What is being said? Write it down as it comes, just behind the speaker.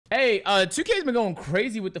Hey, 2K's been going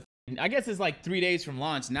crazy with the. I guess it's like 3 days from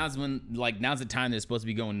launch. Now's the time they're supposed to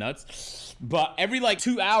be going nuts. But every like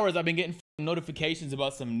 2 hours, I've been getting notifications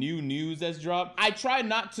about some new news that's dropped. I try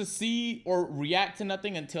not to see or react to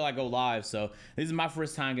nothing until I go live. So this is my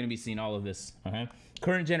first time gonna be seeing all of this.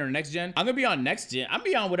 Current gen or next gen? I'm gonna be on next gen. I'm gonna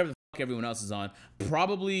be on whatever the fuck everyone else is on.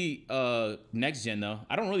 Probably next gen though.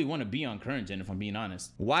 I don't really want to be on current gen if I'm being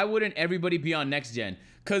honest. Why wouldn't everybody be on next gen?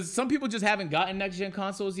 Because some people just haven't gotten next gen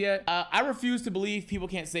consoles yet. I refuse to believe people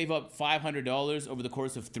can't save up $500 over the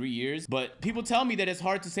course of 3 years. But people tell me that it's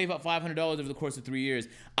hard to save up $500 over the course of 3 years.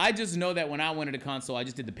 I just know that when I wanted a console, I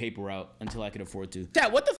just did the paper route until I could afford to.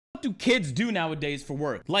 Chat, what the fuck do kids do nowadays for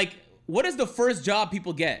work? Like, what is the first job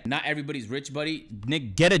people get? Not everybody's rich, buddy.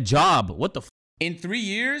 Nick, get a job. What the fuck? In 3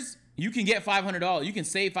 years, you can get $500. You can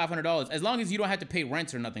save $500 as long as you don't have to pay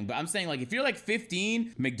rent or nothing. But I'm saying, like, if you're like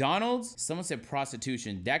 15, McDonald's, someone said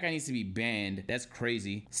prostitution. That guy needs to be banned. That's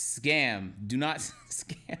crazy. Scam. Do not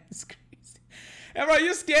scam. It's crazy. Hey, bro,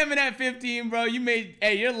 you're scamming at 15, bro. You made,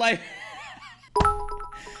 hey, your life.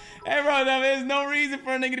 Hey, bro, there's no reason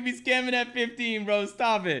for a nigga to be scamming at 15, bro.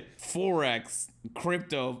 Stop it. Forex,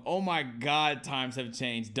 crypto. Oh my God, times have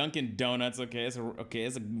changed. Dunkin' Donuts. Okay, it's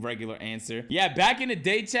a regular answer. Yeah, back in the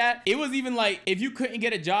day, chat, it was even like if you couldn't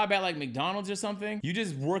get a job at like McDonald's or something, you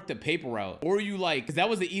just worked the paper route, or you like, because that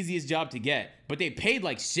was the easiest job to get. But they paid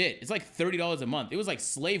like shit. It's like $30 a month. It was like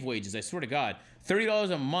slave wages. I swear to God,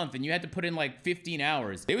 $30 a month, and you had to put in like 15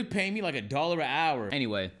 hours. They would pay me like $1 an hour.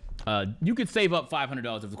 Anyway. You could save up $500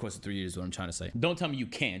 over the course of 3 years is what I'm trying to say. Don't tell me you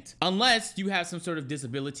can't. Unless you have some sort of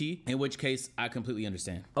disability, in which case I completely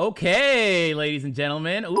understand. Okay, ladies and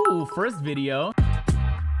gentlemen. Ooh, first video.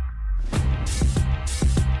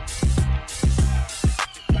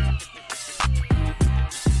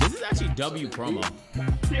 This is actually W promo.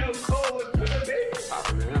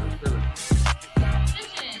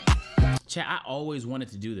 Chat, I always wanted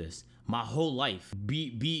to do this. My whole life,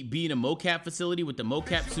 be in a mocap facility with the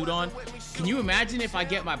mocap suit on. Can you imagine if I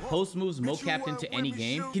get my post moves mocapped into any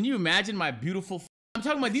game? Can you imagine my beautiful? I'm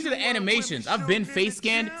talking about these are the animations. I've been face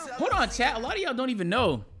scanned. Hold on, chat. A lot of y'all don't even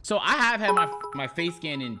know. So I have had my face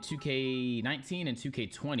scanned in 2K19 and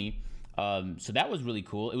 2K20. So that was really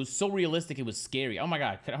cool. It was so realistic. It was scary. Oh my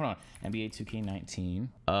God. Hold on. NBA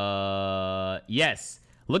 2K19. Yes.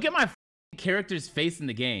 Look at my character's face in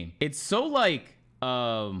the game. It's so like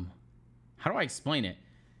how do I explain it?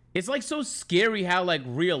 It's like so scary how like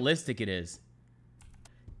realistic it is.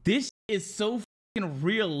 This is so fucking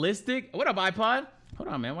realistic. What up, iPod? Hold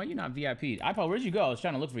on, man. Why you not VIP'd? iPod, where'd you go? I was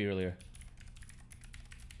trying to look for you earlier.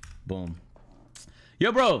 Boom.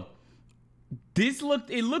 Yo, bro.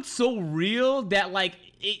 It looked so real that like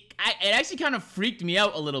it actually kind of freaked me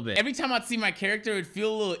out a little bit. Every time I'd see my character, it'd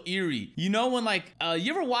feel a little eerie. You know when like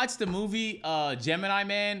you ever watched the movie Gemini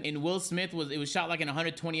Man and Will Smith it was shot like in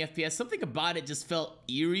 120 FPS? Something about it just felt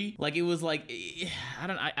eerie. Like it was like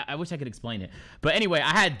I wish I could explain it. But anyway, I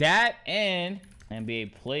had that and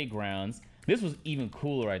NBA Playgrounds. This was even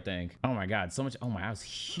cooler, I think. Oh my God, so much. Oh my, I was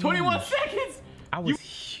huge. 21 seconds. I was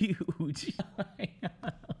huge.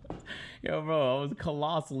 Yo, bro, I was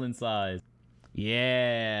colossal in size.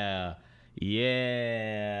 Yeah.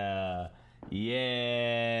 You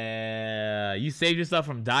saved yourself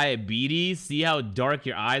from diabetes. See how dark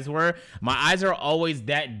your eyes were? My eyes are always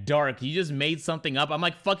that dark. You just made something up. I'm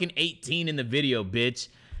like fucking 18 in the video, bitch.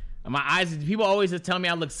 My eyes, people always just tell me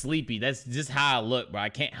I look sleepy. That's just how I look, bro. I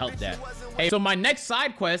can't help that. Hey, so my next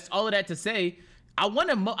side quest, all of that to say, I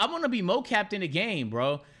want to be mocapped in a game,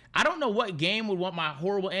 bro. I don't know what game would want my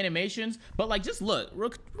horrible animations, but like just look.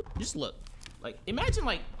 Like imagine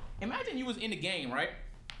you was in the game, right?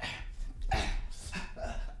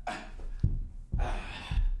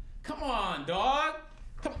 Come on, dog.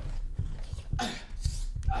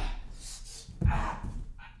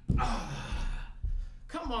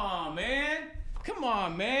 Come on, man. Come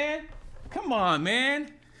on, man. Come on,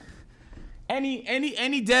 man.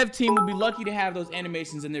 Any dev team would be lucky to have those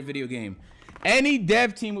animations in their video game. Any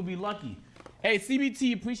dev team would be lucky. Hey,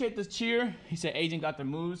 CBT, appreciate this cheer. He said Agent got the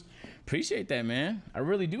moves. Appreciate that, man. I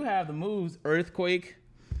really do have the moves. Earthquake.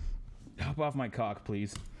 Hop off my cock,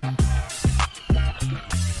 please. Can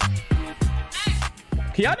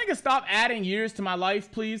y'all niggas stop adding years to my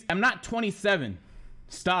life, please? I'm not 27.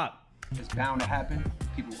 Stop. It's bound to happen.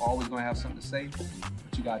 People always gonna have something to say, but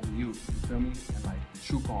you gotta do you feel me? And like, the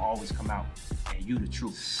truth gonna always come out, and you the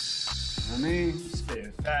truth. You know what I mean?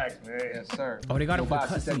 Spit facts, man. Yes, sir. Oh, they got it for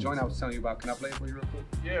cutscenes. That joint I was telling you about. Can I play it for you real quick?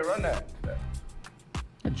 Yeah, run that.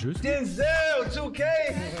 Denzel, 2K.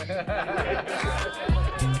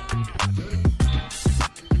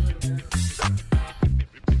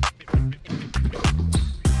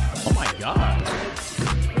 God.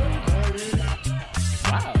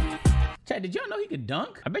 Wow. Chad, did y'all know he could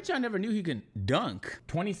dunk? I bet y'all never knew he could dunk.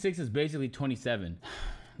 26 is basically 27.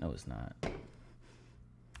 No, it's not.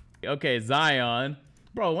 Okay, Zion.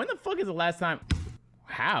 Bro, when the fuck is the last time?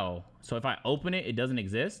 How? So if I open it, it doesn't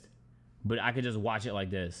exist? But I could just watch it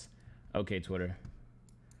like this. Okay, Twitter.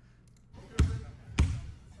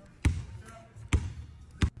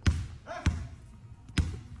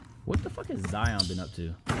 What the fuck has Zion been up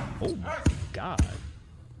to? Oh my God.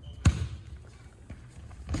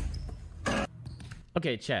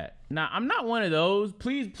 Okay, chat. Now, I'm not one of those.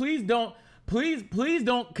 Please don't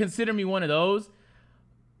consider me one of those.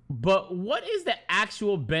 But what is the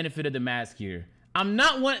actual benefit of the mask here? I'm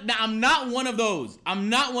not one of those. I'm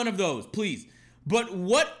not one of those, please. But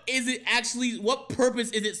what is it actually, what purpose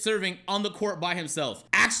is it serving on the court by himself?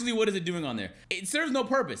 Actually, what is it doing on there? It serves no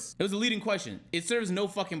purpose. It was a leading question. It serves no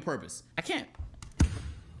fucking purpose. I can't.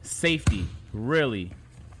 Safety, really?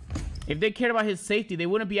 If they cared about his safety, they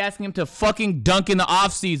wouldn't be asking him to fucking dunk in the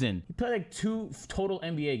offseason. He played like 2 total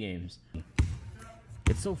NBA games.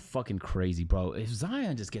 It's so fucking crazy, bro. If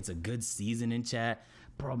Zion just gets a good season in, chat,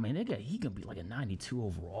 bro, man, he gonna be like a 92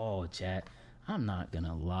 overall, chat. I'm not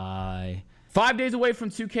gonna lie. 5 days away from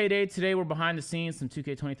 2K Day. Today we're behind the scenes, some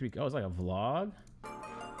 2K23. Oh, it's like a vlog.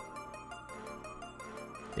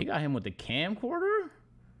 They got him with the camcorder?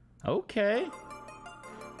 Okay.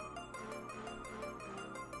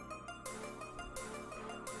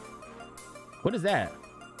 What is that?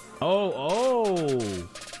 Oh,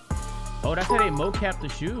 that's how they mocap the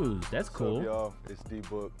shoes. That's cool. What's up, y'all? It's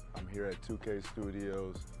D-Book. I'm here at 2K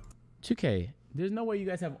Studios. 2K, there's no way you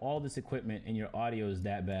guys have all this equipment and your audio is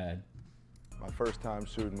that bad. My first time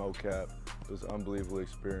shooting mocap. It was an unbelievable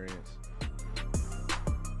experience.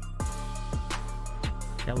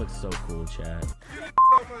 That looks so cool, Chad. Let's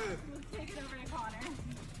take it over to Connor.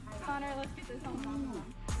 Connor, let's get this on.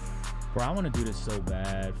 Bro, I want to do this so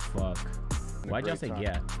bad. Fuck. Why'd y'all say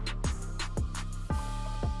yeah?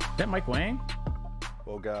 Is that Mike Wang?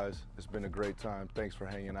 Well, guys, it's been a great time. Thanks for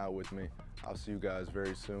hanging out with me. I'll see you guys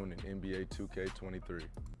very soon in NBA 2K23.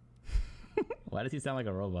 Why does he sound like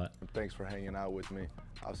a robot? Thanks for hanging out with me.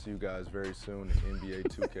 I'll see you guys very soon in NBA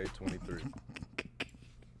 2K23.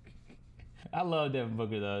 I love Devin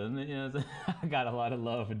Booker, though. You know what I'm saying? I got a lot of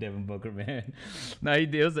love for Devin Booker, man. No, he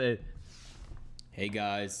did. Hey,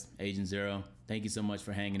 guys. Agent Zero. Thank you so much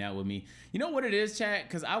for hanging out with me. You know what it is, chat?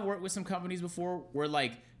 Because I worked with some companies before where,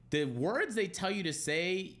 like, the words they tell you to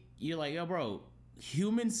say, you're like, yo, bro,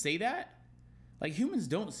 humans say that? Like, humans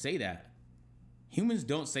don't say that. Humans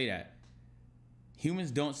don't say that.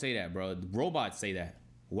 Humans don't say that, bro. Robots say that.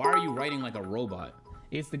 Why are you writing like a robot?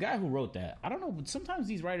 It's the guy who wrote that. I don't know, but sometimes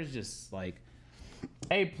these writers just like,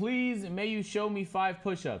 hey, please, may you show me 5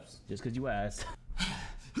 push-ups? Just because you asked.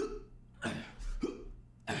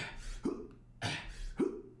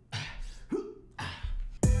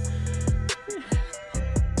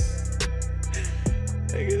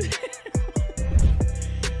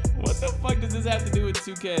 What the fuck does this have to do with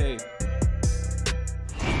 2K?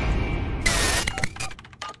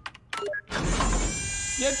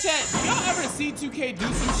 Yo, chat, do y'all ever see 2K do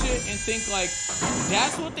some shit and think like,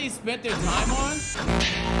 that's what they spent their time on?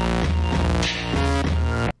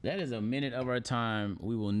 That is a minute of our time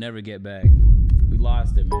we will never get back. We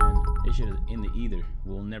lost it, man. It should have in the ether.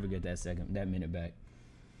 We'll never get that minute back.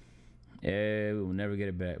 Yeah, we will never get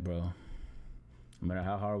it back, bro. No matter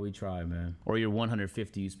how hard we try, man. Or your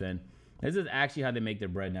 150 you spend. This is actually how they make their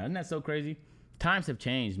bread now. Isn't that so crazy? Times have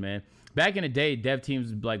changed, man. Back in the day, dev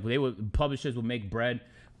teams, like, publishers would make bread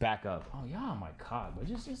back up. Oh, yeah, my God, but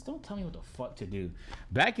just don't tell me what the fuck to do.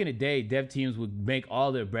 Back in the day, dev teams would make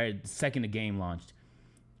all their bread the second the game launched.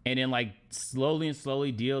 And then, like, slowly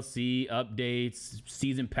DLC, updates,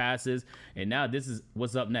 season passes. And now this is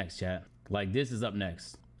what's up next, chat. Like, this is up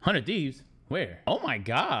next. 100 Thieves? Where? Oh, my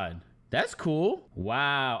God. That's cool.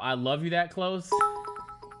 Wow, I love you that close.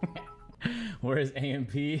 Where is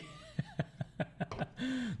AMP?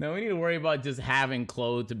 No, we need to worry about just having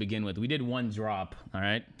clothes to begin with. We did 1 drop, all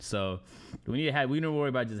right? So we need to worry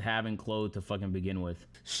about just having clothes to fucking begin with.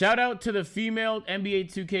 Shout out to the female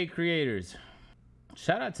NBA 2K creators.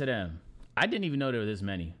 Shout out to them. I didn't even know there were this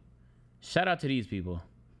many. Shout out to these people.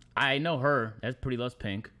 I know her. That's Pretty Loves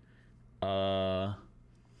Pink. Fuck,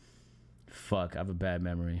 I have a bad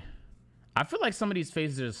memory. I feel like some of these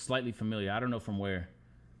faces are slightly familiar. I don't know from where.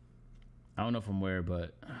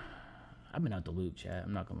 But I've been out the loop, chat.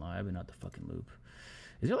 I'm not gonna lie. I've been out the fucking loop.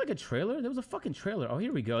 Is there like a trailer? There was a fucking trailer. Oh,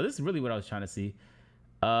 here we go. This is really what I was trying to see.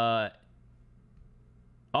 All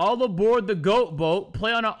aboard the GOAT boat.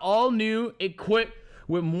 Play on an all-new, equipped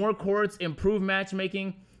with more courts, improved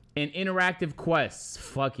matchmaking, And interactive quests.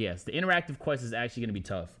 Fuck yes. The interactive quest is actually gonna be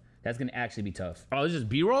tough. That's gonna actually be tough. Oh, it's just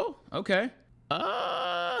B-roll? Okay.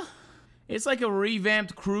 It's like a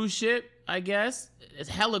revamped cruise ship, I guess. It's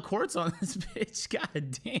hella quartz on this bitch.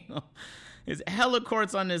 God damn. It's hella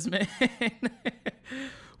quartz on this, man.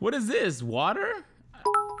 What is this? Water?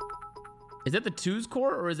 Is that the 2's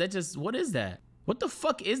core or is that just, what is that? What the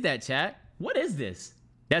fuck is that, chat? What is this?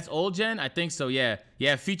 That's old gen? I think so, yeah.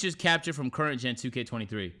 Yeah, features captured from current gen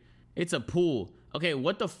 2K23. It's a pool. Okay,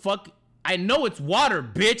 what the fuck? I know it's water,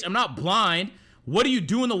 bitch. I'm not blind. What do you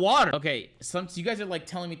do in the water? Okay, so you guys are like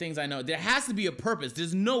telling me things I know. There has to be a purpose.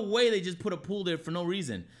 There's no way they just put a pool there for no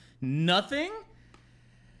reason. Nothing?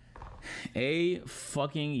 A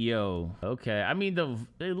fucking yo. Okay, I mean,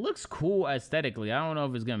 it looks cool aesthetically. I don't know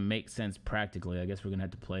if it's gonna make sense practically. I guess we're gonna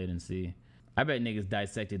have to play it and see. I bet niggas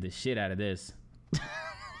dissected the shit out of this.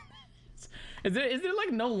 Is there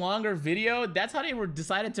like no longer video? That's how they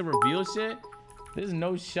decided to reveal shit? There's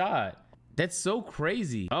no shot. That's so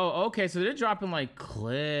crazy. Oh, okay, so they're dropping like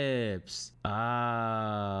clips.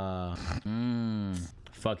 Fuck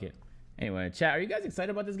it. Anyway, chat, are you guys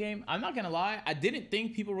excited about this game? I'm not gonna lie, I didn't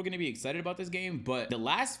think people were gonna be excited about this game, but the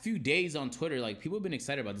last few days on Twitter, like, people have been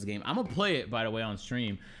excited about this game. I'm gonna play it, by the way, on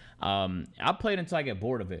stream. I'll play it until I get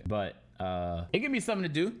bored of it, but it give me something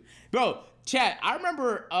to do. Bro, chat, I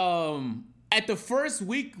remember at the first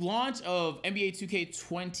week launch of NBA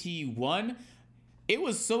 2K21, it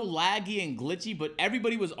was so laggy and glitchy, but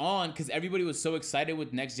everybody was on because everybody was so excited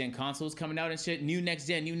with next-gen consoles coming out and shit. New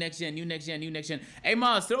next-gen, new next-gen, new next-gen, new next-gen. Hey,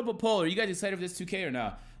 Maz, throw up a poll. Are you guys excited for this 2K or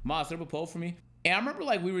not? Maz, throw up a poll for me. And I remember,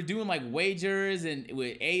 like, we were doing, like, wagers and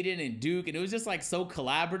with Aiden and Duke, and it was just, like, so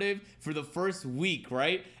collaborative for the first week,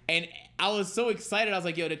 right? And I was so excited. I was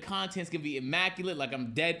like, yo, the content's gonna be immaculate. Like,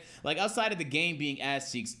 I'm dead. Like, outside of the game being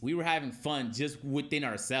ass cheeks, we were having fun just within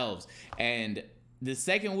ourselves. And the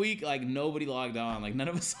second week, like, nobody logged on. Like, none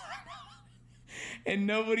of us logged on. And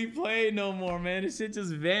nobody played no more, man. This shit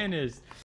just vanished.